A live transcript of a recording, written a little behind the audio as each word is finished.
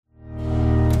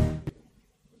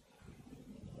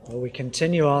Well, we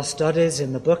continue our studies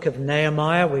in the book of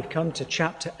Nehemiah. We've come to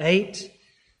chapter 8.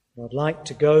 I'd like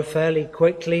to go fairly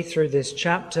quickly through this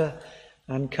chapter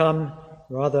and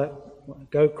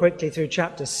go quickly through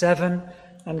chapter 7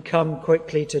 and come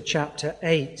quickly to chapter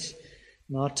 8.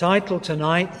 And our title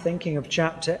tonight, thinking of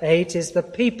chapter 8, is The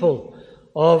People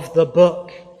of the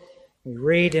Book. We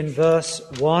read in verse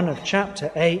 1 of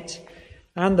chapter 8,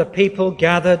 "And the people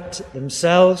gathered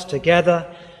themselves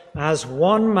together as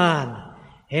one man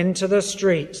into the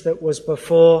street that was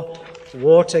before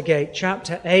Watergate."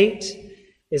 Chapter 8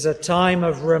 is a time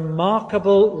of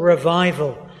remarkable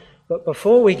revival. But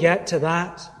before we get to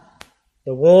that,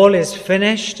 the wall is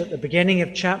finished at the beginning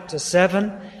of chapter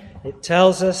 7. It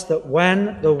tells us that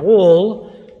when the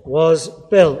wall was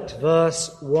built,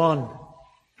 verse 1.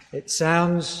 It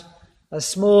sounds a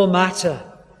small matter.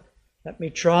 Let me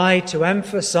try to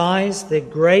emphasize the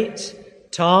great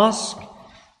task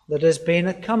that has been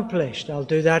accomplished. I'll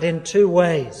do that in two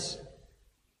ways.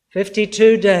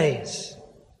 52 days,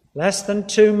 less than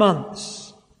 2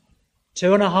 months,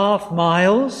 2.5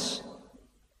 miles,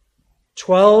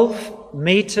 12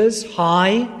 meters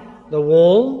high, the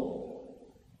wall,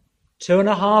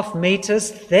 2.5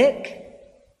 meters thick.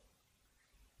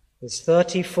 There's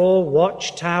 34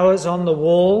 watchtowers on the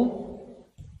wall.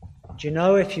 Do you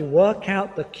know, if you work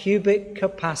out the cubic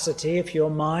capacity, if your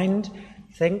mind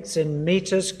thinks in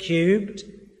meters cubed,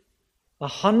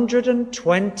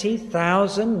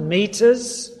 120,000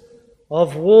 meters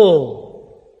of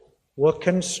wall were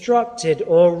constructed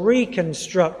or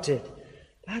reconstructed.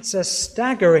 That's a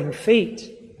staggering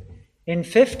feat. In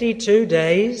 52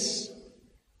 days,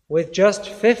 with just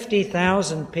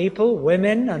 50,000 people,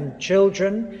 women and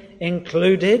children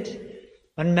included,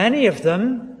 and many of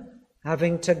them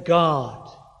having to guard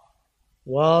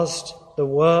whilst the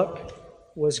work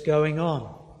was going on.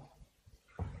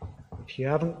 If you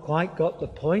haven't quite got the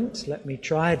point, let me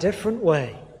try a different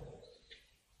way.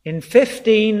 In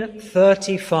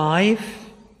 1535,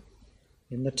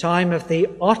 in the time of the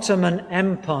Ottoman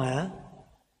Empire,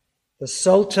 the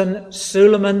Sultan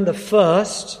Suleiman I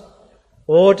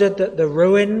ordered that the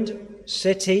ruined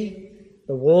city,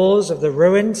 the walls of the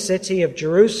ruined city of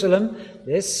Jerusalem,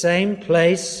 this same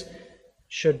place,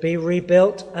 should be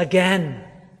rebuilt again.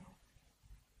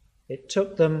 It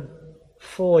took them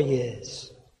 4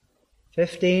 years,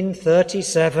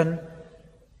 1537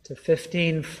 to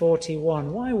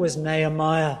 1541. Why was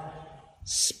Nehemiah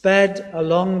sped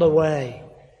along the way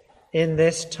in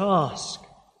this task?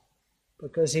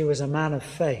 Because he was a man of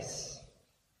faith.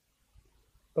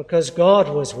 Because God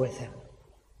was with him.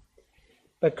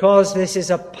 Because this is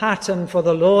a pattern for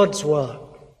the Lord's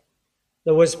work.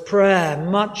 There was prayer,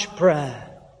 much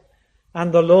prayer.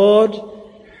 And the Lord,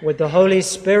 with the Holy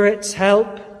Spirit's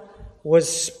help, was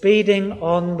speeding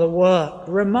on the work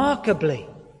remarkably.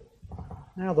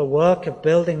 Now, the work of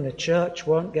building the church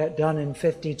won't get done in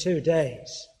 52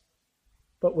 days,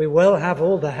 but we will have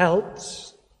all the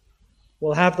helps.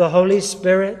 We'll have the Holy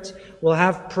Spirit, we'll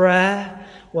have prayer,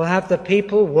 we'll have the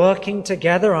people working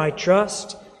together, I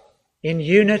trust, in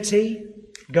unity,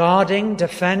 guarding,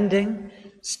 defending,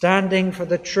 standing for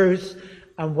the truth.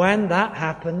 And when that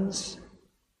happens,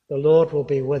 the Lord will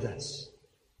be with us,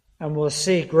 and we'll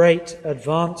see great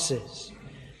advances.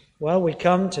 Well, we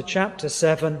come to chapter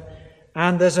 7,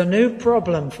 and there's a new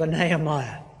problem for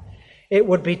Nehemiah. It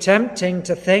would be tempting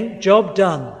to think, job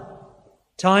done,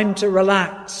 time to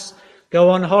relax, go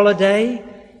on holiday,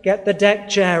 get the deck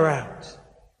chair out.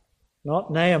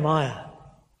 Not Nehemiah.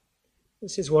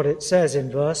 This is what it says in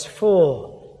verse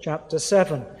 4, chapter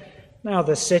 7. "Now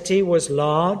the city was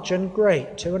large and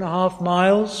great, 2.5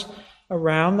 miles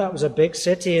around." That was a big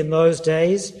city in those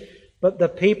days. "But the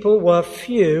people were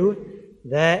few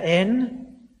therein."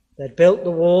 They'd built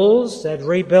the walls, they'd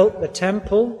rebuilt the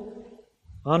temple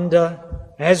under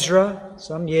Ezra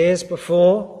some years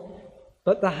before,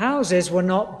 but the houses were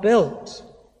not built.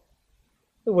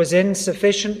 There was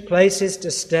insufficient places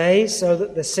to stay so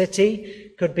that the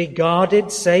city could be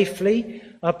guarded safely.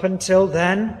 Up until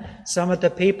then, some of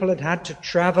the people had had to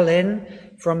travel in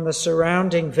from the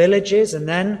surrounding villages, and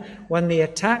then when the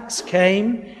attacks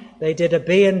came, they did a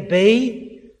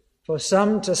B&B for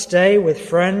some to stay with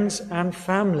friends and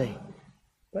family.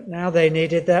 But now they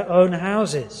needed their own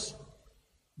houses.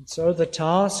 And so the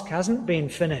task hasn't been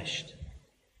finished.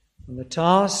 And the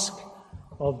task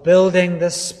of building the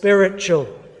spiritual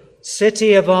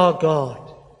city of our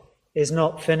God is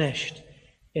not finished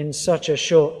in such a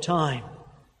short time.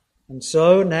 And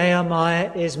so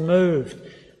Nehemiah is moved.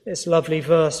 This lovely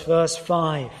verse, verse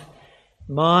 5.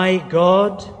 "My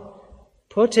God,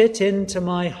 put it into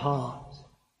my heart."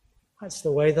 That's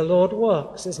the way the Lord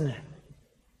works, isn't it?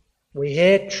 We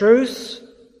hear truth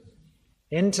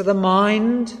into the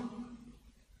mind,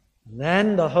 and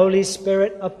then the Holy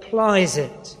Spirit applies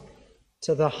it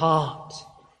to the heart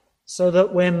so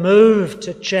that we're moved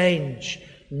to change,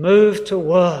 moved to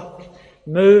work,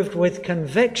 moved with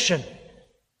conviction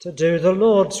to do the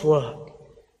Lord's work.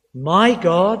 My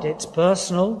God, it's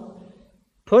personal,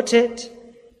 put it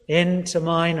into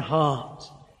mine heart.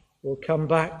 We'll come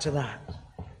back to that.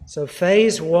 So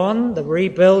phase 1, the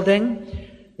rebuilding,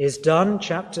 is done,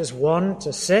 chapters 1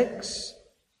 to 6.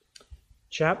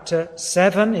 Chapter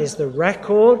 7 is the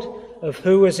record of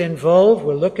who was involved.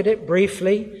 We'll look at it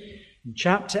briefly. And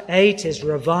chapter 8 is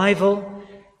revival.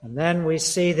 And then we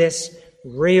see this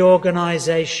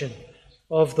reorganization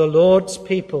of the Lord's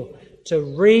people to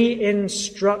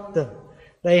re-instruct them.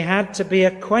 They had to be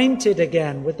acquainted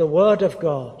again with the Word of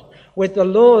God, with the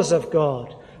laws of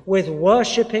God, with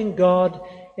worshipping God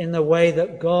in the way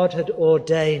that God had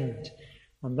ordained.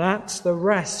 And that's the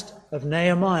rest of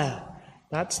Nehemiah.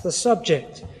 That's the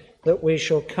subject that we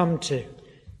shall come to.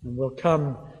 And we'll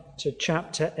come to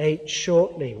chapter 8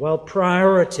 shortly. Well,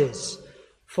 priorities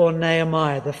for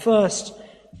Nehemiah. The first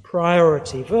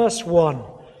priority, verse 1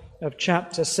 of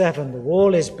chapter 7. The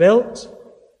wall is built.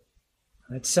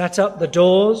 It's set up the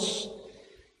doors.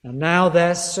 And now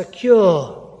they're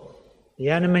secure. The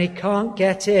enemy can't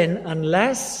get in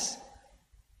unless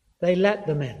they let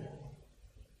them in.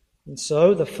 And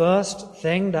so the first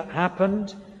thing that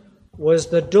happened was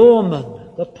the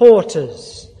doormen, the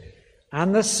porters,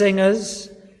 and the singers,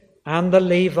 and the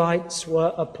Levites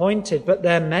were appointed. But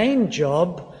their main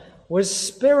job was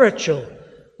spiritual,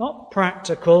 not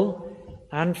practical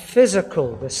and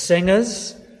physical. The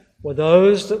singers were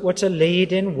those that were to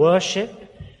lead in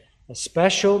worship, a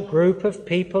special group of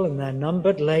people, and they're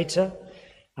numbered later.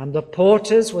 And the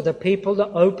porters were the people that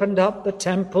opened up the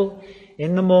temple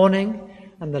in the morning,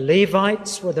 and the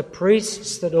Levites were the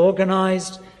priests that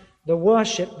organized the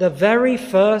worship. The very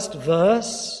first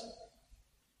verse,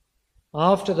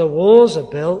 after the walls are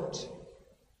built,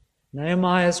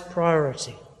 Nehemiah's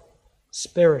priority,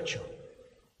 spiritual.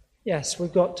 Yes,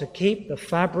 we've got to keep the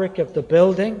fabric of the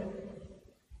building,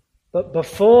 but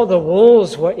before the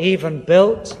walls were even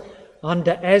built,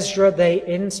 under Ezra they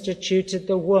instituted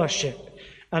the worship.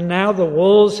 And now the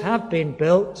walls have been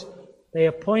built, they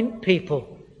appoint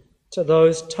people to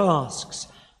those tasks.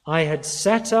 I had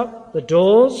set up the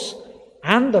doors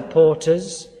and the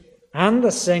porters and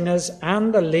the singers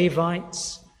and the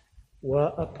Levites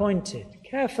were appointed,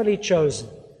 carefully chosen,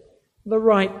 the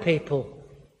right people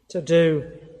to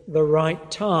do the right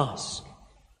task.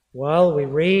 Well, we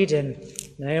read in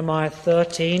Nehemiah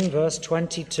 13, verse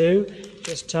 22,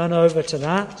 just turn over to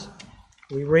that.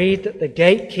 We read that the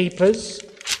gatekeepers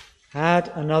had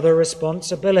another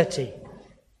responsibility.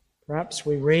 Perhaps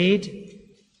we read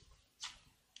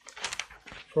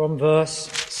from verse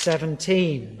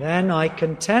 17. Then I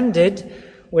contended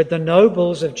with the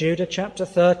nobles of Judah, chapter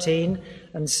 13,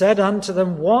 and said unto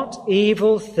them, What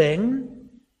evil thing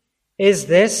is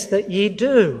this that ye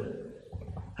do,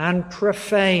 and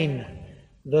profane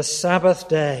the Sabbath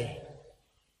day?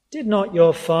 Did not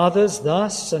your fathers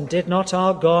thus, and did not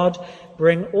our God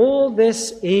bring all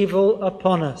this evil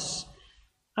upon us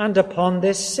and upon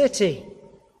this city?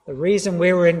 The reason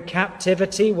we were in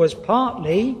captivity was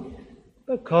partly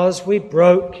because we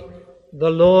broke the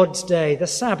Lord's day, the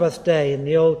Sabbath day in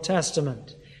the Old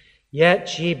Testament.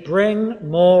 Yet ye bring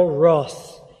more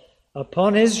wrath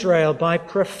upon Israel by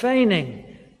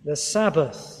profaning the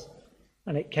Sabbath.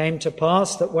 And it came to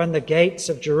pass that when the gates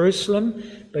of Jerusalem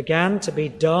began to be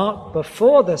dark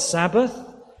before the Sabbath,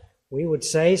 we would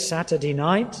say Saturday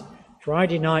night,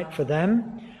 Friday night for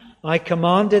them, I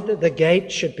commanded that the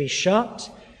gates should be shut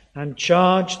and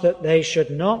charged that they should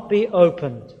not be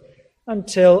opened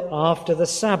until after the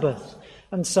Sabbath.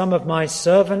 And some of my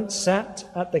servants sat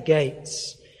at the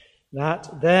gates, that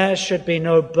there should be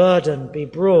no burden be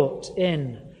brought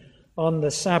in on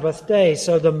the Sabbath day.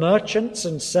 So the merchants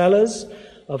and sellers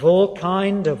of all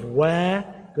kind of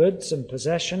ware, goods and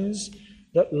possessions,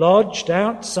 that lodged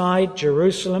outside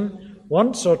Jerusalem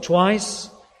once or twice,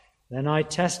 then I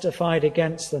testified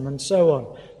against them, and so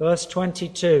on. Verse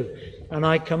 22, and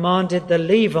I commanded the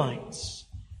Levites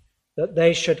that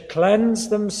they should cleanse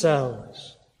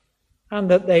themselves, and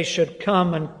that they should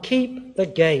come and keep the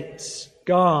gates,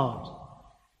 guard,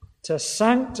 to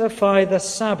sanctify the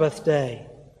Sabbath day.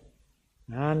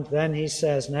 And then he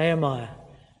says, Nehemiah,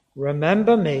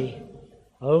 remember me,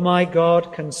 O my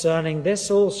God, concerning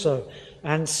this also,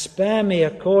 and spare me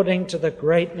according to the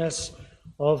greatness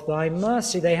of thy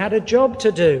mercy. They had a job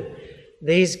to do.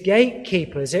 These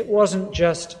gatekeepers, it wasn't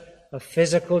just a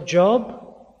physical job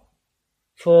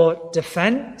for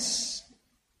defense.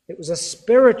 It was a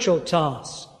spiritual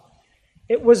task.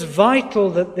 It was vital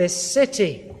that this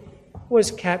city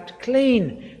was kept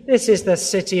clean. This is the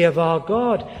city of our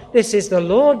God. This is the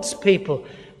Lord's people.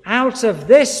 Out of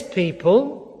this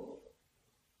people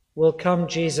will come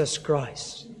Jesus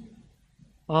Christ,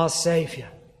 our Saviour.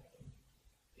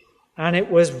 And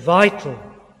it was vital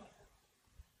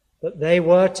that they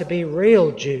were to be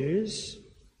real Jews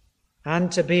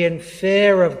and to be in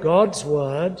fear of God's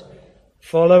word,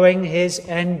 following his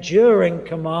enduring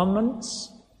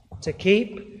commandments to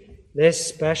keep this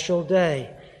special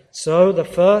day. So the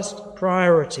first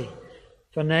priority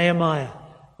for Nehemiah,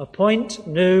 appoint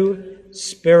new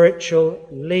spiritual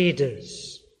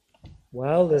leaders.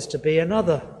 Well, there's to be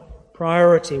another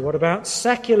priority. What about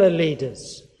secular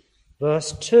leaders?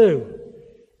 Verse 2.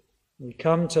 We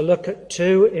come to look at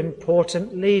two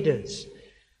important leaders.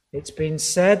 It's been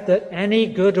said that any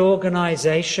good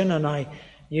organization, and I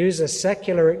use a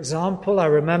secular example. I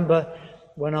remember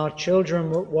when our children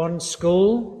were at one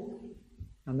school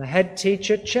and the head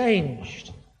teacher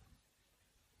changed.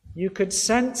 You could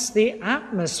sense the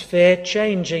atmosphere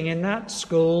changing in that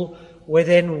school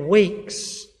within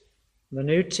weeks. The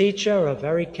new teacher, a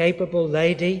very capable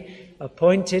lady,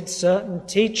 appointed certain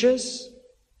teachers,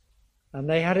 and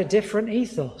they had a different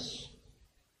ethos.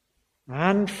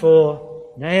 And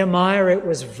for Nehemiah, it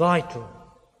was vital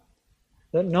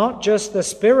that not just the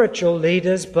spiritual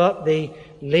leaders, but the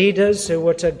leaders who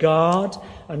were to guard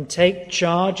and take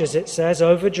charge, as it says,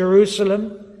 over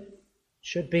Jerusalem,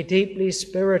 should be deeply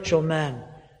spiritual men,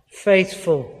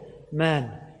 faithful men.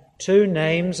 Two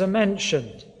names are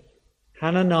mentioned,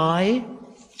 Hanani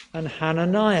and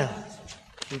Hananiah.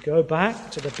 You go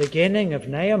back to the beginning of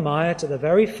Nehemiah, to the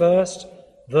very first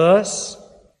verse,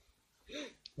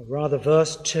 or rather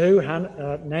verse 2,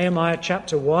 Nehemiah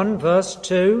chapter 1, verse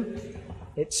 2,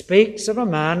 it speaks of a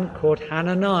man called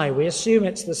Hanani. We assume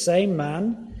it's the same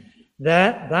man.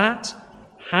 That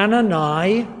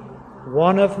Hanani,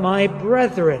 one of my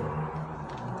brethren.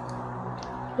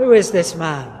 Who is this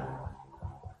man?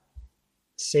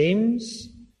 It seems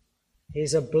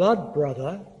he's a blood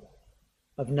brother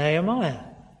of Nehemiah.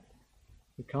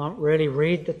 You can't really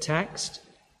read the text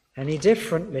any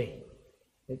differently.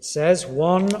 It says,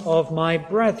 one of my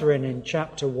brethren in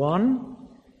chapter 1,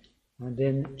 and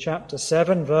in chapter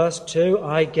 7, verse 2,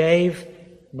 I gave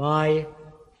my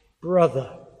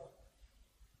brother.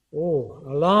 Oh,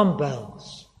 alarm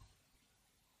bells.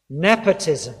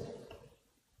 Nepotism.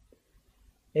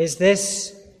 Is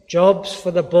this jobs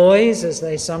for the boys, as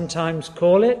they sometimes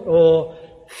call it, or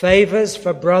favors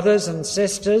for brothers and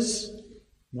sisters?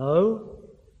 No.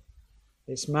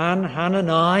 This man,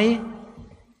 Hanani,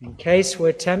 in case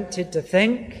we're tempted to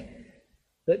think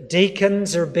that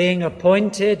deacons are being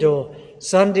appointed or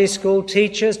Sunday school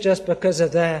teachers just because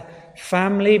of their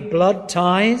family blood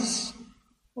ties,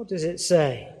 what does it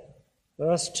say?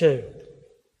 Verse 2,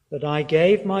 that I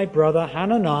gave my brother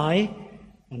Hanani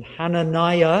and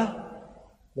Hananiah,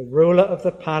 the ruler of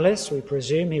the palace, we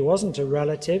presume he wasn't a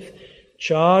relative,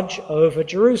 charge over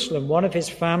Jerusalem, one of his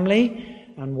family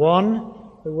and one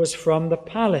who was from the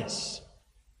palace.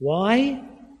 Why?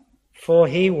 For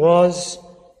he was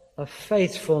a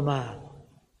faithful man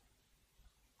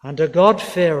and a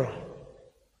God-fearer.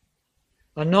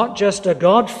 And not just a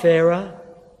God-fearer,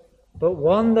 but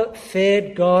one that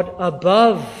feared God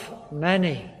above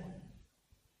many.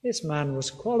 This man was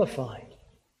qualified.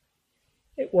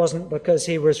 It wasn't because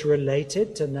he was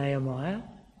related to Nehemiah.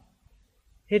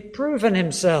 He'd proven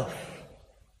himself.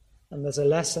 And there's a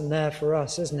lesson there for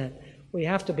us, isn't it? We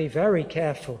have to be very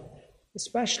careful,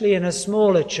 especially in a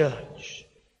smaller church,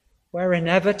 where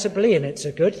inevitably, and it's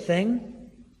a good thing,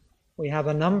 we have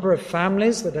a number of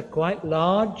families that are quite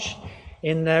large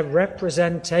in their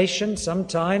representation.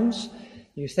 Sometimes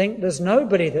you think there's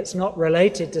nobody that's not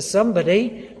related to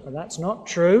somebody, but that's not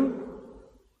true.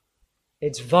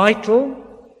 It's vital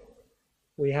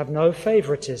we have no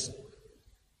favoritism.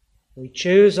 We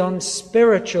choose on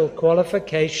spiritual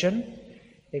qualification,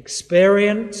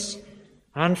 experience,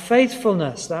 and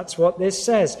faithfulness. That's what this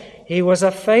says. He was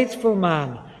a faithful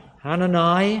man,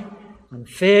 Hanani, and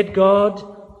feared God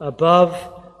above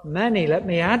many. Let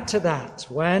me add to that.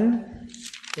 When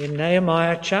in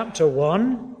Nehemiah chapter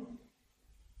 1,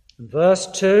 verse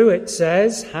 2, it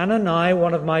says, Hanani,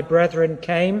 one of my brethren,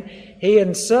 came, he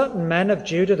and certain men of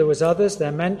Judah, there was others,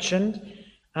 they're mentioned,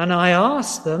 and I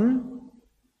asked them,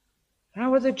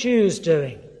 how are the Jews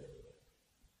doing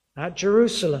at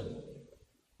Jerusalem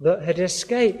that had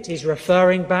escaped? He's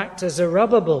referring back to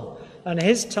Zerubbabel and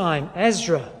his time,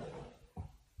 Ezra.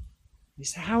 He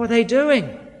said, how are they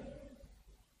doing?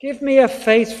 Give me a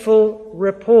faithful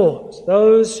report,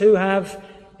 those who have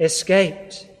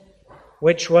escaped,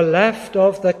 which were left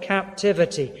of the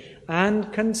captivity,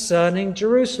 and concerning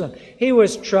Jerusalem. He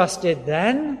was trusted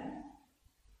then,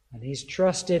 and he's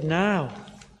trusted now.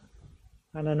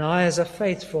 Ananias is a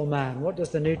faithful man. What does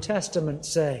the New Testament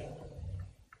say?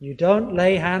 You don't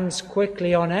lay hands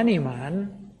quickly on any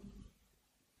man.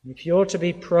 If you're to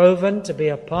be proven to be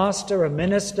a pastor, a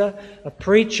minister, a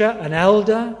preacher, an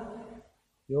elder,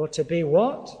 you're to be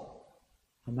what?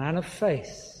 A man of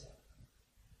faith.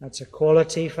 That's a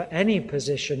quality for any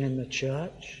position in the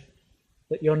church.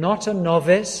 That you're not a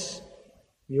novice,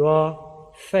 you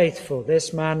are faithful.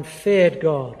 This man feared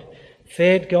God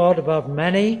above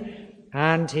many,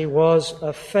 and he was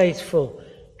a faithful,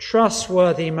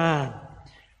 trustworthy man.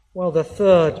 Well, the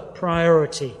third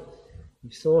priority,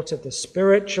 we thought of the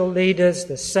spiritual leaders,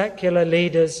 the secular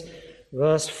leaders,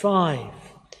 verse 5.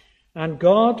 And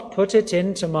God put it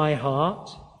into my heart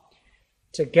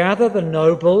to gather the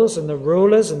nobles and the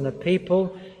rulers and the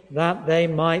people that they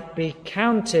might be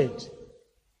counted.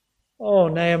 Oh,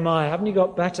 Nehemiah, haven't you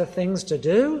got better things to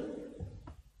do?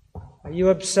 Are you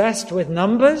obsessed with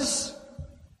numbers?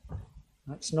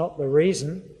 That's not the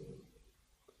reason.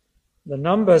 The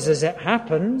numbers, as it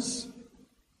happens,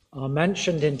 are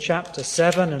mentioned in chapter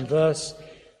 7 and verse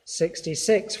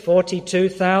 66,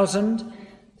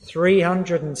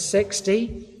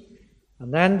 42,360.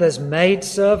 And then there's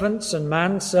maidservants and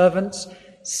manservants,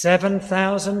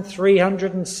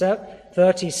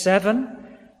 7,337.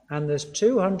 And there's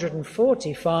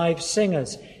 245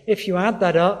 singers. If you add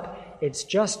that up, it's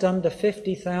just under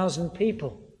 50,000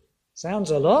 people.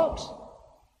 Sounds a lot.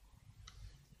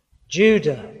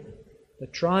 Judah, the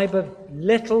tribe of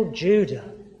little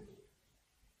Judah,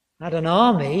 had an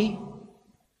army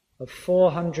of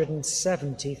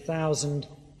 470,000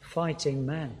 fighting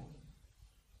men.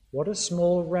 What a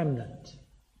small remnant.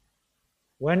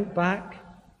 Went back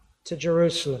to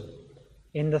Jerusalem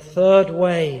in the third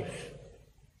wave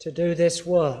to do this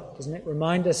work. Doesn't it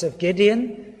remind us of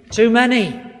Gideon? Too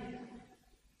many.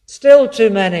 Still too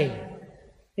many.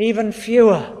 Even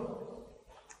fewer.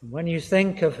 When you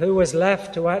think of who was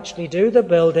left to actually do the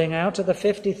building out of the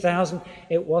 50,000,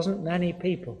 it wasn't many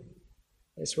people.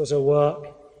 This was a work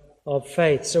of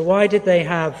faith. So why did they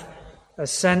have a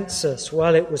census?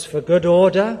 Well, it was for good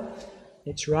order.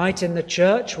 It's right in the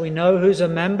church. We know who's a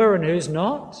member and who's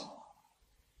not.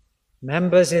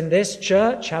 Members in this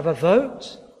church have a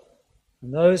vote,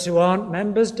 and those who aren't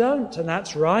members don't. And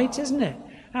that's right, isn't it?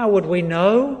 How would we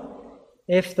know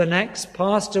if the next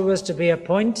pastor was to be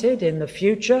appointed in the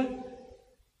future?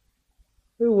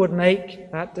 Who would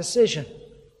make that decision?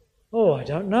 Oh, I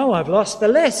don't know. I've lost the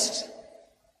list.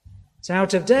 It's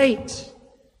out of date.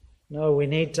 No, we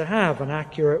need to have an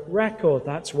accurate record.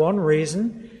 That's one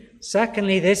reason.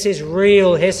 Secondly, this is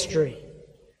real history.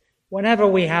 Whenever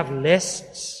we have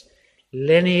lists,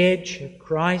 lineage of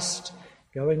Christ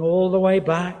going all the way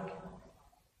back,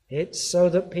 it's so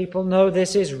that people know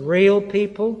this is real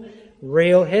people,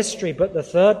 real history. But the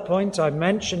third point, I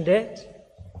mentioned it,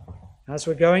 as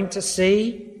we're going to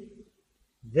see,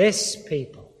 this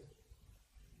people,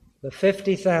 the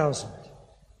 50,000,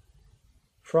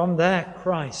 from there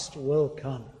Christ will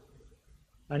come.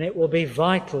 And it will be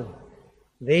vital.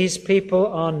 These people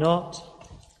are not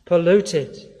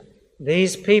polluted.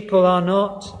 These people are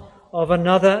not of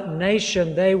another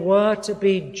nation. They were to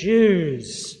be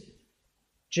Jews.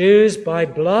 Jews by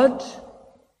blood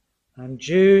and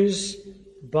Jews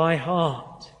by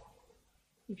heart.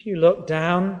 If you look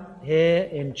down here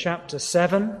in chapter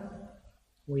 7,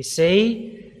 we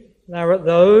see there are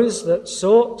those that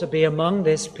sought to be among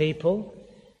this people,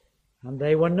 and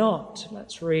they were not.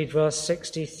 Let's read verse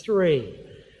 63.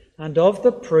 And of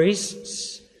the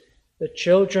priests, the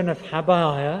children of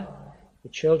Habiah,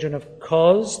 the children of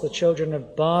Koz, the children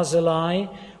of Barzillai,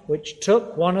 which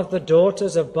took one of the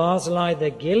daughters of Barzillai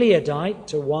the Gileadite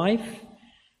to wife,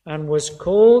 and was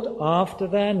called after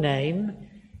their name,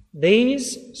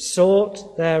 these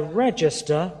sought their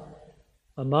register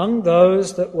among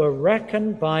those that were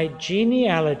reckoned by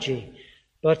genealogy,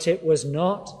 but it was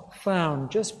not found.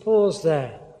 Just pause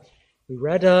there. We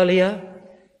read earlier,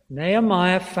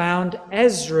 Nehemiah found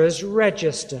Ezra's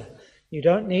register. You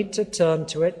don't need to turn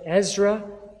to it. Ezra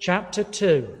chapter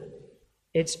 2.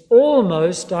 It's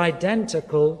almost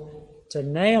identical to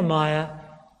Nehemiah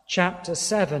chapter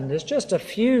 7. There's just a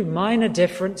few minor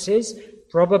differences,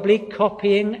 probably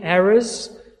copying errors.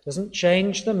 Doesn't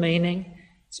change the meaning.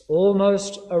 It's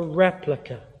almost a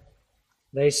replica.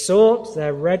 They sought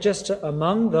their register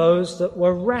among those that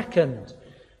were reckoned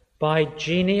by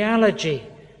genealogy,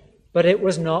 but it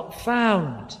was not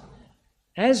found.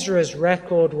 Ezra's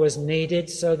record was needed,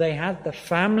 so they had the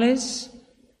families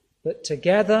that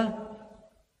together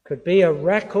could be a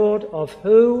record of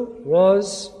who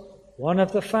was one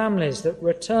of the families that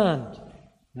returned.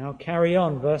 Now carry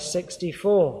on, verse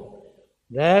 64.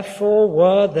 Therefore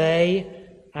were they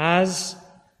as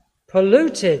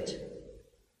polluted,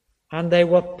 and they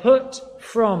were put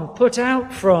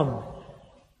out from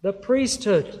the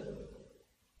priesthood.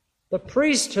 The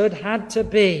priesthood had to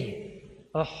be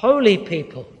a holy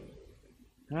people.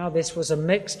 Now this was a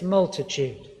mixed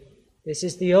multitude. This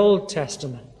is the Old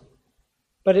Testament.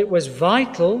 But it was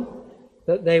vital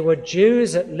that they were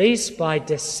Jews, at least by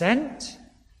descent,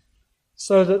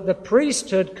 so that the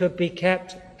priesthood could be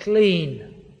kept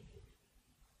clean.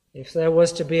 If there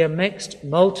was to be a mixed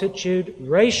multitude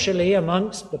racially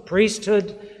amongst the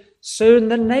priesthood, soon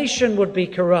the nation would be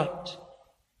corrupt,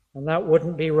 and that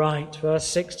wouldn't be right. Verse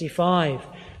 65,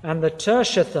 and the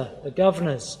Tershatha, the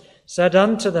governors, said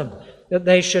unto them that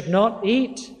they should not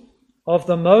eat of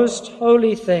the most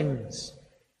holy things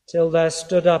till there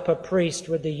stood up a priest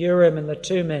with the Urim and the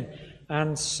Thummim,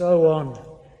 and so on.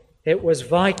 It was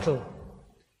vital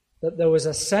that there was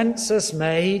a census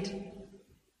made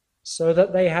so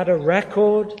that they had a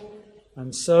record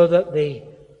and so that the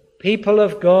people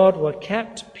of God were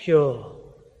kept pure.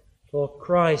 For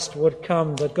Christ would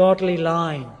come. The godly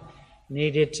line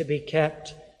needed to be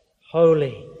kept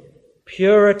holy.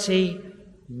 Purity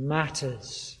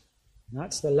matters. And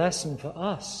that's the lesson for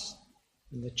us.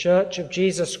 In the Church of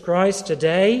Jesus Christ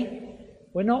today,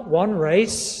 we're not one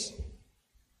race,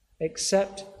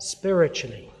 except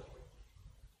spiritually.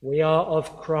 We are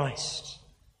of Christ.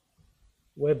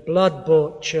 We're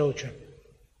blood-bought children.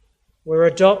 We're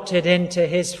adopted into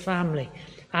his family.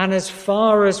 And as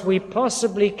far as we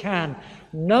possibly can,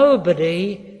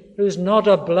 nobody who's not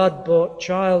a blood-bought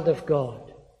child of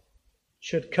God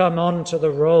should come onto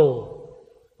the roll,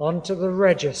 onto the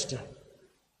register.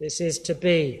 This is to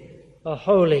be a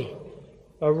holy,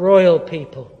 a royal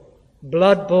people,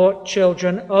 blood-bought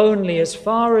children only as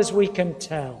far as we can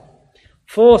tell.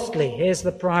 Fourthly, here's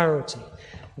the priority,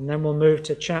 and then we'll move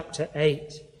to chapter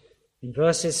 8. In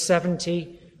verses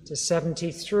 70 to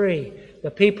 73, the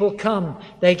people come,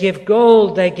 they give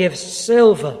gold, they give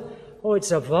silver. Oh, it's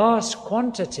a vast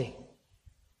quantity.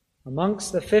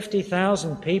 Amongst the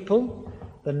 50,000 people,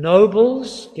 the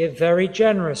nobles give very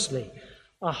generously.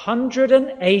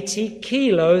 180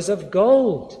 kilos of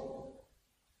gold.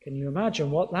 Can you imagine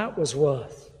what that was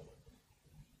worth?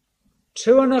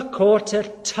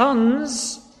 2.25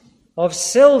 tons of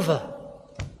silver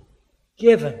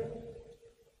given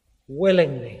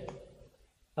willingly.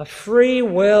 A free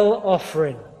will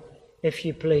offering, if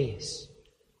you please.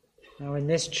 Now in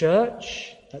this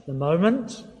church, at the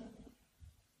moment,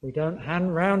 we don't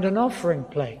hand round an offering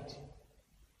plate.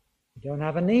 We don't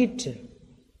have a need to.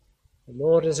 The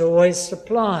Lord has always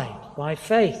supplied by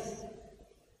faith.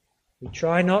 We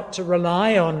try not to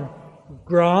rely on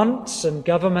grants and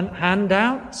government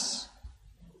handouts.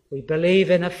 We believe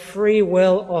in a free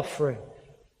will offering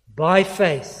by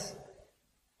faith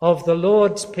of the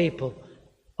Lord's people,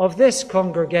 of this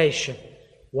congregation.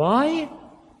 Why?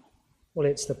 Well,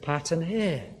 it's the pattern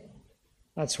here.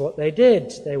 That's what they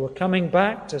did. They were coming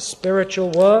back to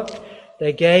spiritual work.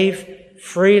 They gave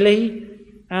freely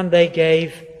and they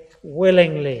gave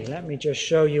willingly. Let me just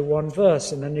show you one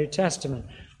verse in the New Testament.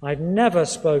 I've never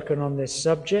spoken on this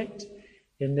subject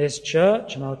in this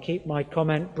church, and I'll keep my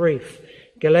comment brief.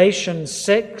 Galatians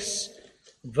 6,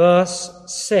 verse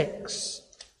 6.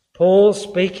 Paul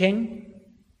speaking,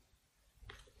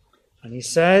 and he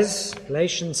says,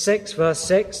 Galatians 6, verse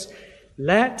 6,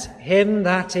 let him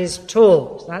that is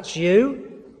taught, that's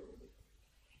you,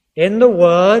 in the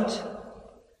word,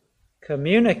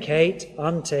 communicate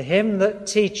unto him that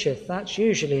teacheth, that's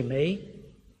usually me,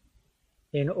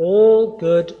 in all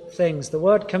good things. The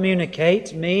word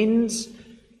communicate means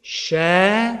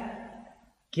share,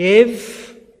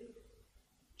 give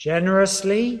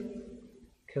generously,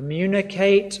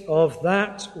 communicate of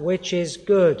that which is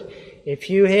good. If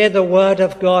you hear the word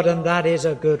of God, and that is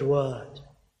a good word,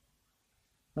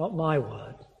 not my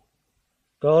word,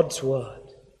 God's word,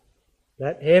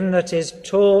 let him that is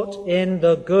taught in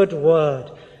the good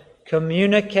word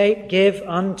communicate, give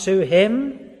unto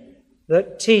him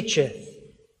that teacheth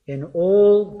in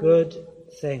all good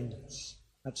things.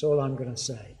 That's all I'm going to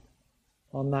say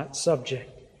on that subject.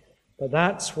 But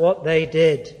that's what they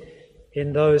did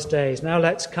in those days. Now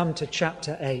let's come to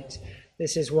chapter 8.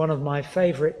 This is one of my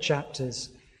favorite chapters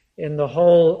in the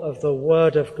whole of the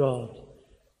Word of God.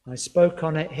 I spoke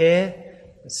on it here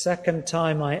the second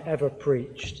time I ever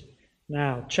preached.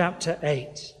 Now, chapter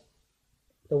 8.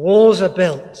 The walls are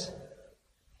built.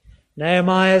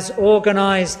 Nehemiah's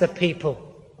organized the people.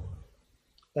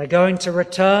 They're going to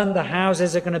return. The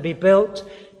houses are going to be built.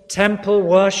 Temple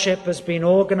worship has been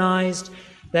organized.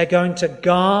 They're going to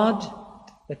guard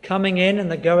the coming in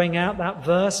and the going out. That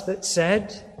verse that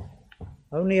said,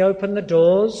 only open the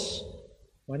doors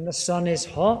when the sun is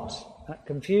hot. That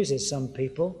confuses some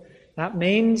people. That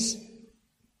means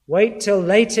wait till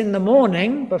late in the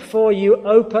morning before you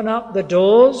open up the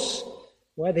doors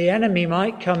where the enemy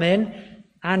might come in.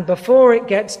 And before it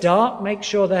gets dark, make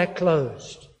sure they're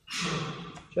closed.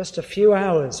 Just a few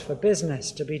hours for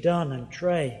business to be done and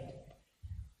trade.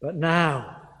 But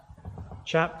now,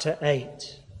 chapter 8.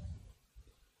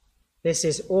 This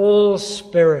is all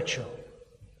spiritual.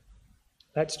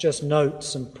 Let's just note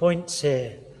some points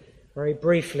here very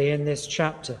briefly in this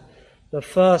chapter. The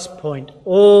first point,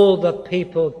 all the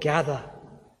people gather.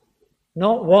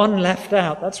 Not one left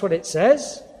out. That's what it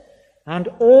says. And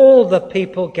all the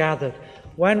people gathered.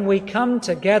 When we come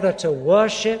together to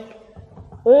worship,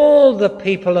 all the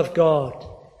people of God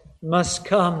must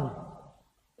come.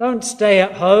 Don't stay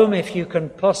at home if you can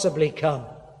possibly come.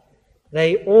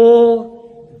 They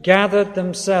all gathered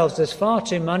themselves. There's far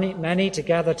too many to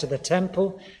gather to the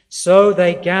temple, so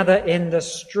they gather in the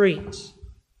street.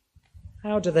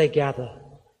 How do they gather?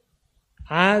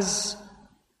 As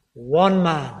one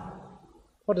man.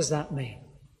 What does that mean?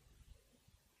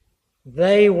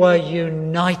 They were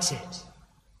united.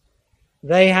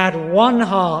 They had one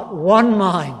heart, one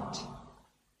mind.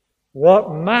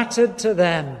 What mattered to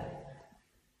them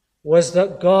was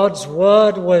that God's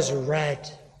word was read.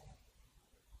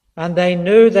 And they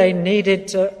knew they needed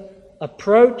to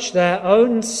approach their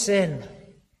own sin.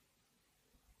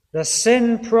 The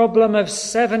sin problem of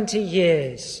 70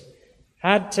 years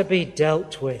had to be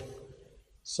dealt with.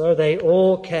 So they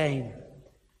all came.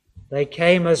 They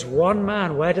came as one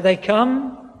man. Where do they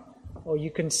come? Oh,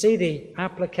 you can see the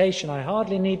application. I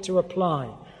hardly need to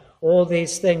apply all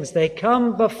these things. They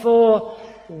come before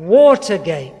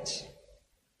Watergate,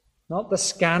 not the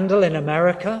scandal in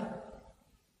America.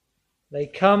 They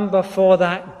come before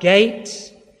that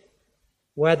gate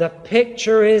where the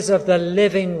picture is of the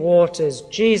living waters,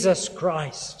 Jesus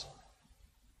Christ.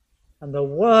 And the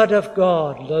Word of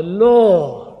God, the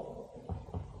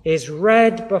law, is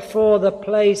read before the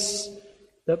place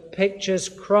that pictures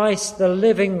Christ, the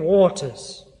living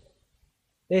waters.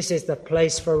 This is the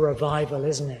place for revival,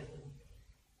 isn't it?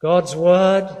 God's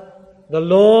word, the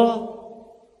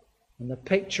law, and the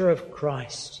picture of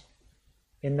Christ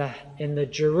in the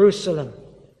Jerusalem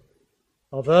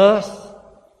of earth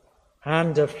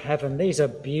and of heaven. These are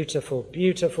beautiful,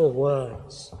 beautiful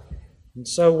words. And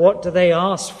so what do they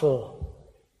ask for?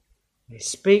 They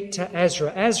speak to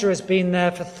Ezra. Ezra has been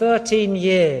there for 13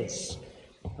 years.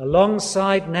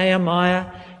 Alongside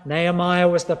Nehemiah. Nehemiah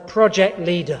was the project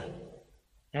leader.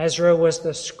 Ezra was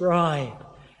the scribe.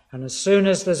 And as soon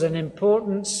as there's an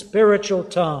important spiritual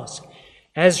task,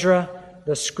 Ezra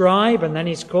the scribe, and then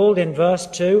he's called in verse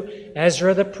 2,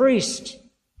 Ezra the priest.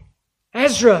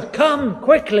 Ezra, come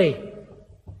quickly.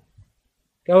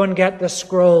 Go and get the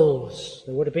scrolls.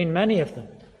 There would have been many of them,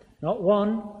 not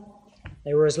one.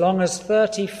 They were as long as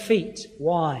 30 feet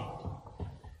wide,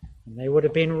 and they would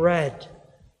have been read.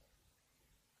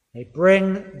 They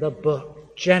bring the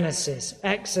book, Genesis,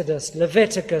 Exodus,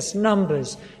 Leviticus,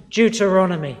 Numbers,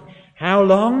 Deuteronomy. How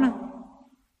long?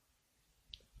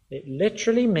 It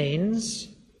literally means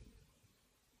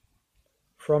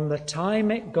from the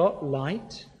time it got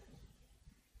light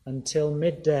until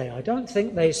midday. I don't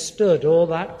think they stood all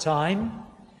that time.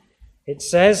 It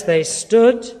says they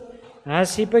stood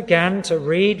as he began to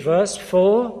read, verse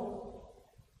 4,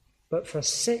 but for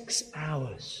 6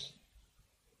 hours.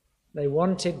 They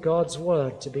wanted God's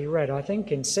word to be read. I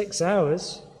think in 6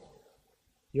 hours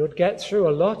you'd get through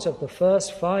a lot of the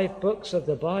first 5 books of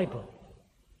the Bible.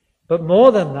 But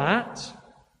more than that,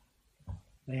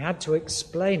 they had to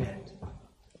explain it.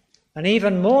 And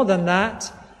even more than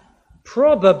that,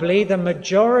 probably the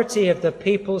majority of the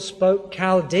people spoke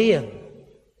Chaldean.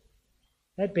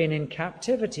 They'd been in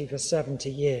captivity for 70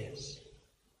 years.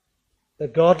 The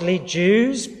godly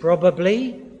Jews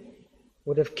probably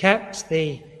would have kept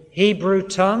the Hebrew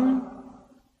tongue.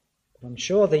 I'm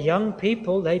sure the young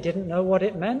people, they didn't know what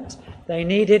it meant. They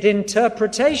needed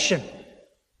interpretation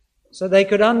so they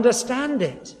could understand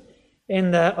it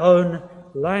in their own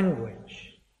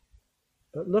language.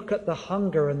 But look at the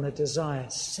hunger and the desire.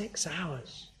 6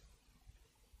 hours.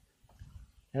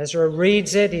 Ezra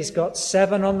reads it. He's got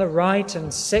 7 on the right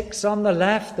and 6 on the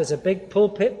left. There's a big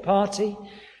pulpit party.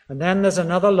 And then there's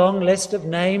another long list of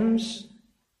names.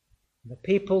 The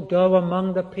people go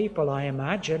among the people, I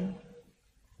imagine.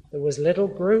 There was little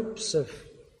groups of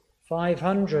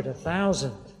 500,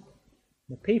 1,000.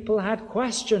 The people had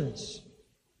questions.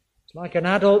 It's like an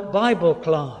adult Bible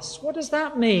class. What does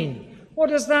that mean? What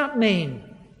does that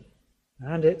mean?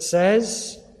 And it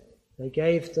says they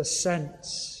gave the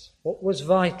sense. What was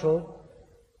vital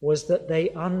was that they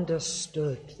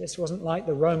understood. This wasn't like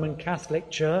the Roman Catholic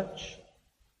Church.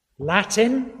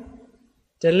 Latin,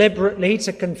 deliberately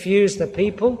to confuse the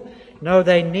people. No,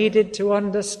 they needed to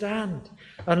understand.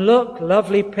 And look,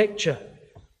 lovely picture.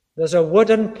 There's a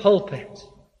wooden pulpit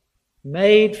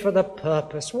made for the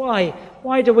purpose. Why?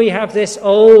 Why do we have this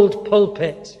old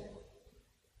pulpit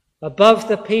above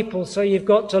the people so you've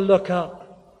got to look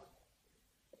up?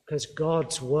 Because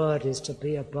God's word is to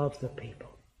be above the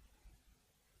people.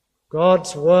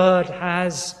 God's word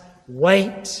has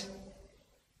weight,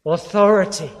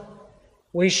 authority.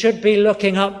 We should be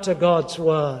looking up to God's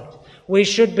word. We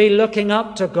should be looking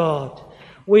up to God.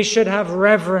 We should have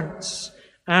reverence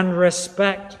and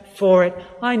respect for it.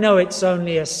 I know it's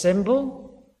only a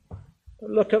symbol, but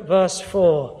look at verse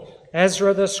 4.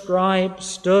 Ezra the scribe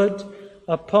stood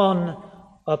upon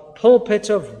a pulpit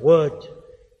of wood,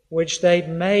 which they'd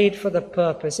made for the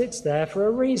purpose. It's there for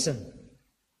a reason,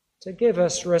 to give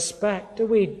us respect. Do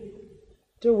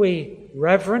we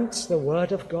reverence the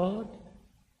word of God?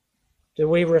 Do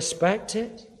we respect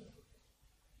it?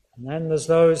 And then there's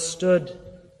those stood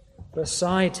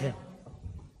beside him.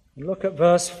 And look at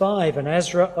verse 5. And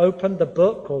Ezra opened the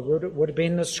book, or would have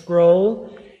been the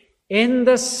scroll, in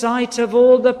the sight of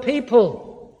all the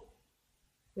people.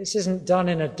 This isn't done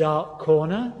in a dark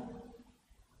corner.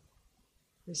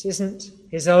 This isn't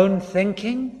his own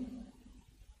thinking.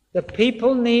 The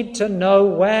people need to know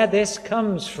where this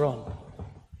comes from.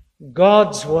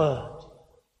 God's word.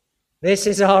 This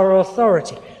is our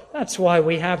authority. That's why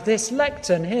we have this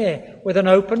lectern here with an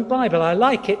open Bible. I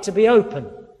like it to be open.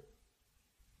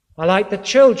 I like the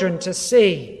children to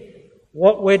see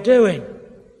what we're doing.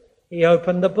 He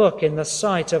opened the book in the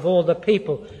sight of all the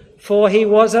people, for he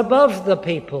was above the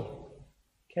people.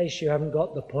 In case you haven't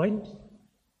got the point.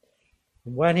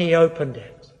 And when he opened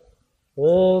it,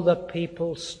 all the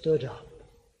people stood up.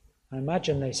 I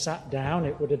imagine they sat down.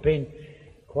 It would have been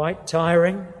quite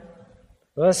tiring.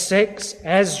 Verse 6,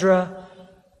 Ezra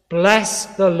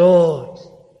blessed the Lord.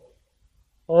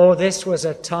 Oh, this was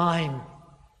a time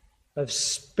of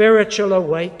spiritual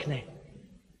awakening.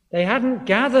 They hadn't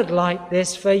gathered like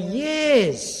this for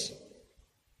years.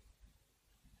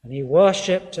 And he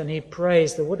worshipped and he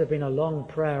praised. There would have been a long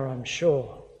prayer, I'm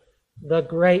sure. The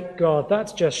great God.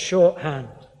 That's just shorthand.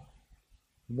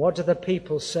 What do the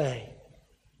people say?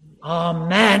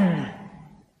 Amen.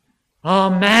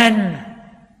 Amen.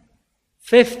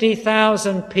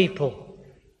 50,000 people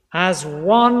as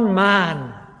one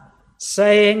man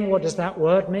saying, what does that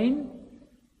word mean?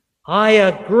 I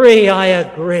agree, I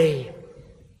agree.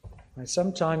 I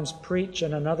sometimes preach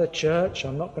in another church,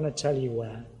 I'm not going to tell you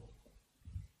where.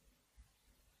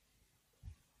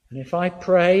 And if I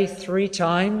pray 3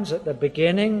 times at the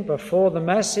beginning, before the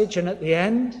message, and at the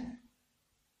end,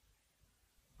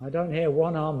 I don't hear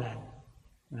one amen,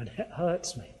 and it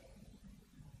hurts me.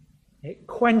 It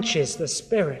quenches the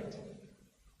spirit.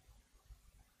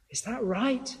 Is that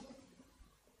right?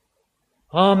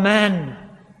 Amen.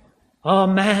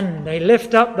 Amen. They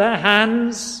lift up their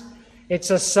hands. It's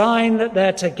a sign that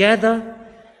they're together.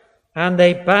 And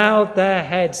they bowed their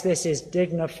heads. This is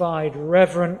dignified,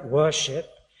 reverent worship.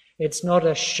 It's not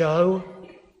a show.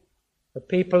 The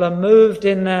people are moved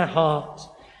in their heart.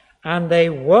 And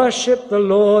they worship the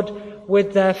Lord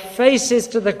with their faces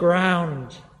to the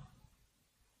ground.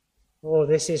 Oh,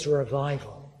 this is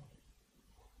revival.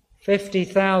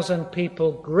 50,000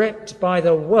 people gripped by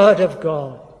the word of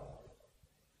God.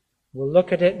 We'll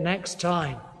look at it next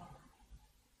time.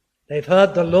 They've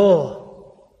heard the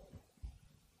law.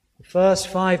 The first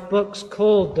 5 books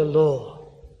called the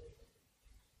law.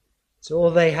 It's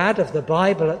all they had of the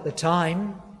Bible at the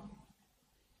time.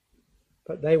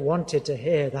 But they wanted to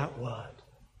hear that word.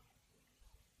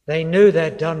 They knew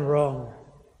they'd done wrong.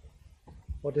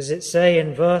 What does it say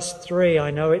in verse 3?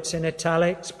 I know it's in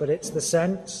italics, but it's the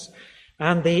sense.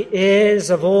 And the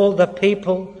ears of all the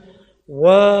people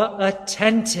were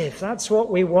attentive. That's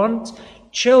what we want.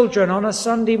 Children on a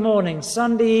Sunday morning,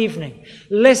 Sunday evening,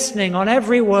 listening on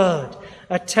every word,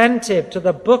 attentive to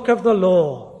the book of the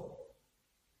law.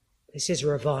 This is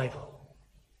revival.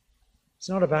 It's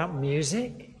not about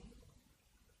music.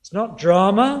 It's not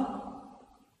drama.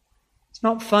 It's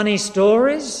not funny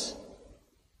stories.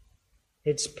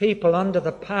 It's people under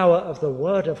the power of the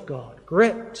Word of God,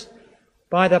 gripped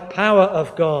by the power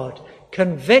of God,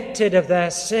 convicted of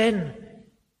their sin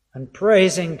and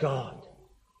praising God.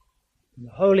 And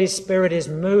the Holy Spirit is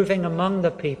moving among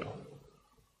the people.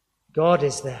 God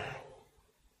is there.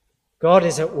 God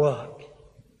is at work.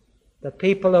 The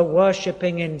people are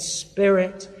worshipping in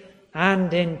spirit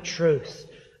and in truth.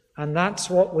 And that's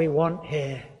what we want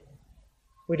here.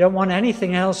 We don't want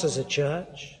anything else as a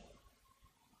church.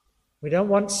 We don't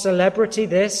want celebrity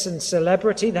this and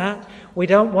celebrity that. We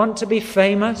don't want to be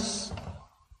famous.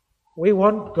 We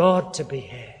want God to be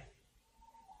here.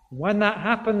 When that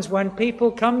happens, when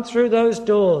people come through those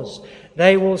doors,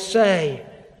 they will say,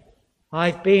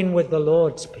 I've been with the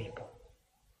Lord's people.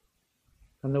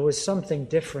 And there was something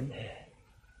different here.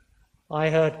 I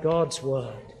heard God's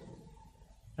word,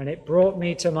 and it brought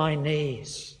me to my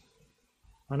knees,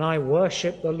 and I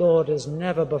worshipped the Lord as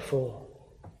never before,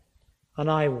 and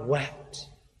I wept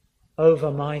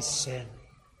over my sin.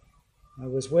 I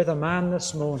was with a man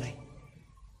this morning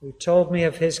who told me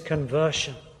of his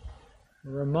conversion, a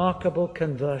remarkable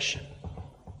conversion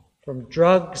from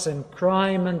drugs and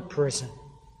crime and prison.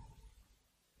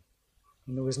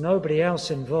 And there was nobody else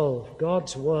involved.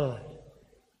 God's word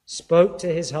spoke to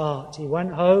his heart. He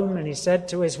went home and he said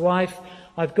to his wife,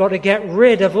 I've got to get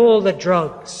rid of all the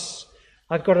drugs.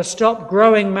 I've got to stop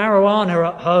growing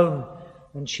marijuana at home.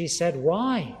 And she said,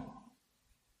 why?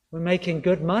 We're making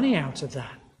good money out of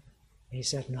that. He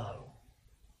said, no.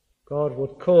 God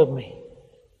would call me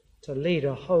to lead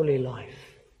a holy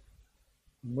life.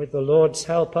 And with the Lord's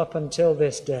help up until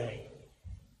this day,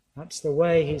 that's the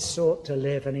way he sought to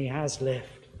live, and he has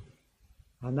lived.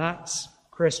 And that's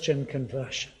Christian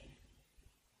conversion.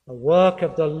 The work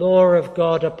of the law of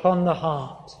God upon the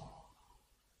heart,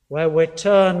 where we're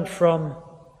turned from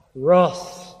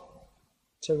wrath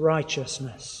to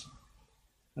righteousness,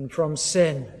 and from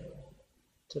sin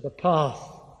to the path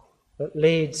that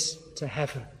leads to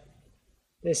heaven.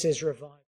 This is revival.